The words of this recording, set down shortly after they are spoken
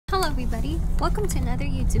Hello everybody, welcome to another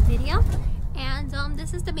YouTube video, and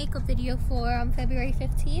this is the makeup video for February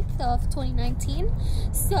 15th of 2019.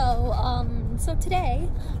 So today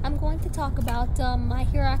I'm going to talk about My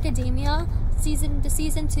Hero Academia season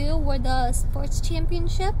 2 or the sports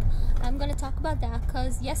championship. I'm going to talk about that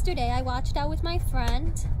because yesterday I watched that with my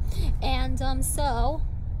friend, and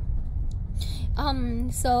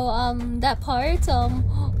that part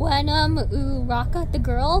when Uraka, the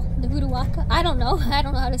girl, the Uraka, I don't know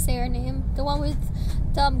how to say her name, the one with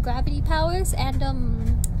gravity powers, and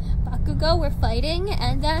Bakugo were fighting,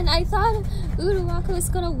 and then I thought Uraka was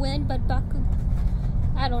gonna win, but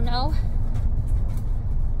I don't know,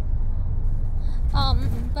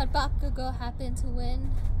 but Bakugo happened to win.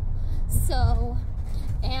 So,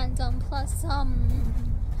 and plus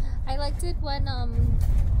I liked it when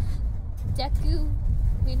Deku,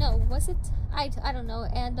 was it? I don't know.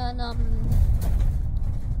 And then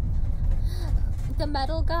the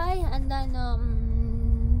metal guy, and then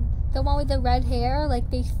the one with the red hair,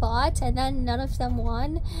 like they fought, and then none of them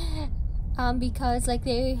won because like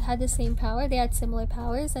they had the same power, they had similar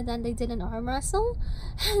powers, and then they did an arm wrestle,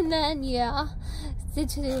 and then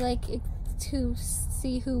to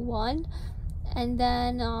see who won, and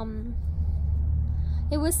then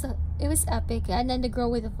it was epic. And then the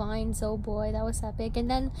girl with the vines, oh boy, that was epic. And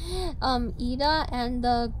then Ida and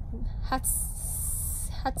the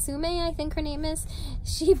Hatsume, I think her name is,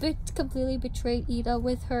 she completely betrayed Ida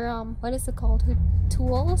with her what is it called, her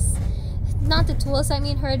tools, not the tools, I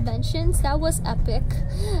mean her inventions. That was epic.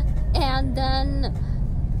 And then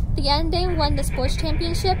the ending won the sports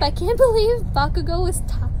championship. I can't believe Bakugo was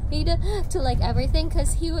tied to like everything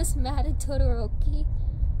because he was mad at Todoroki.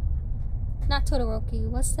 Not Todoroki,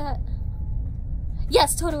 what's that?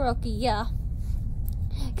 Yes, Todoroki, yeah.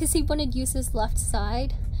 Because he wanted to use his left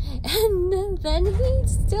side. And then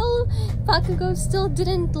Bakugo still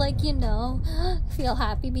didn't, feel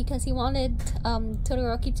happy because he wanted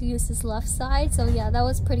Todoroki to use his left side. So yeah, that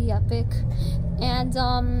was pretty epic. And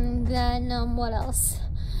then, what else?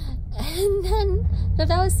 And then, that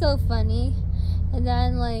was so funny. And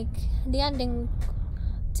then, the ending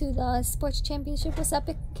to the sports championship was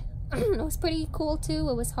epic. It was pretty cool too.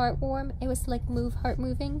 It was heartwarming. It was heart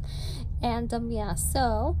moving. And yeah,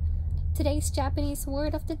 so today's Japanese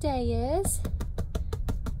word of the day is,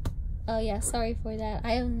 oh yeah, sorry for that,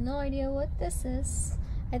 I have no idea what this is.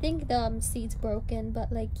 I think the seed's broken, but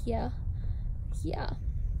yeah.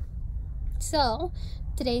 So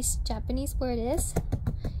today's Japanese word is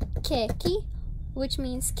keiki, which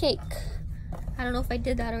means cake. I don't know if I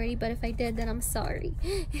did that already, but if I did, then I'm sorry.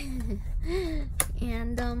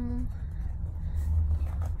 And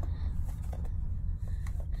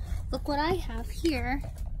look what I have here.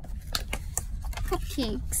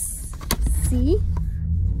 Cupcakes. See?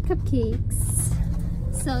 Cupcakes.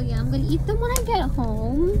 So yeah, I'm gonna eat them when I get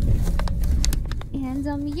home.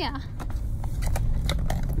 And yeah.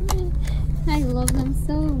 I love them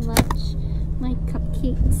so much. My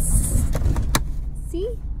cupcakes.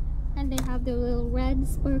 See? And they have their little red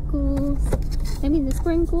sparkles. The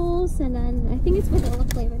sprinkles, and then I think it's vanilla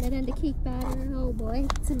flavored, and then the cake batter. Oh boy,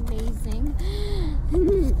 it's amazing.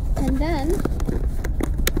 And then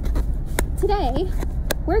today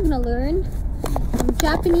we're gonna learn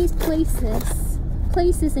Japanese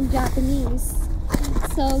places in Japanese.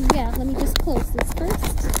 So yeah, let me just close this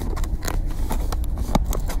first.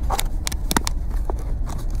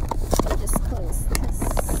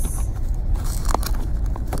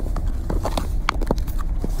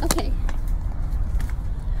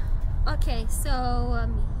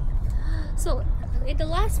 So in the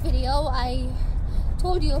last video I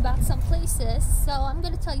told you about some places, so I'm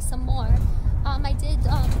going to tell you some more. I did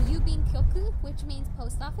Yubin Kyoku, which means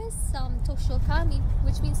post office, Toshoka,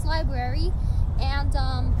 which means library, and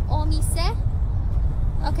Omise.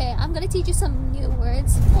 Okay, I'm going to teach you some new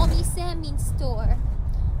words. Omise means store.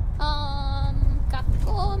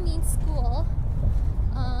 Gakko means school.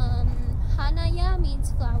 Hanaya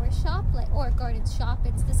means flower shop, or garden shop,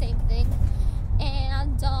 it's the same thing.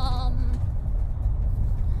 And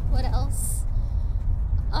what else?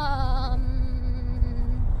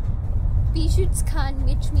 Bijutsukan,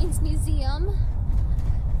 which means museum,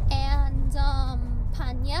 and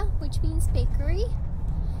Panya, which means bakery,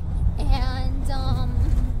 and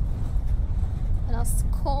what else?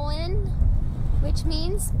 Koen, which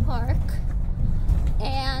means park,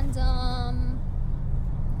 and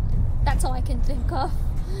that's all I can think of.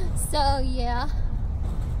 So yeah.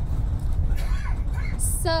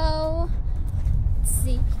 So let's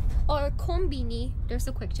see. Or konbini, there's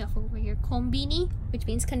a quick shelf over here. Konbini, which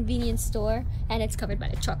means convenience store, and it's covered by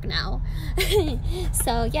the truck now.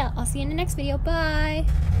 So yeah, I'll see you in the next video. Bye.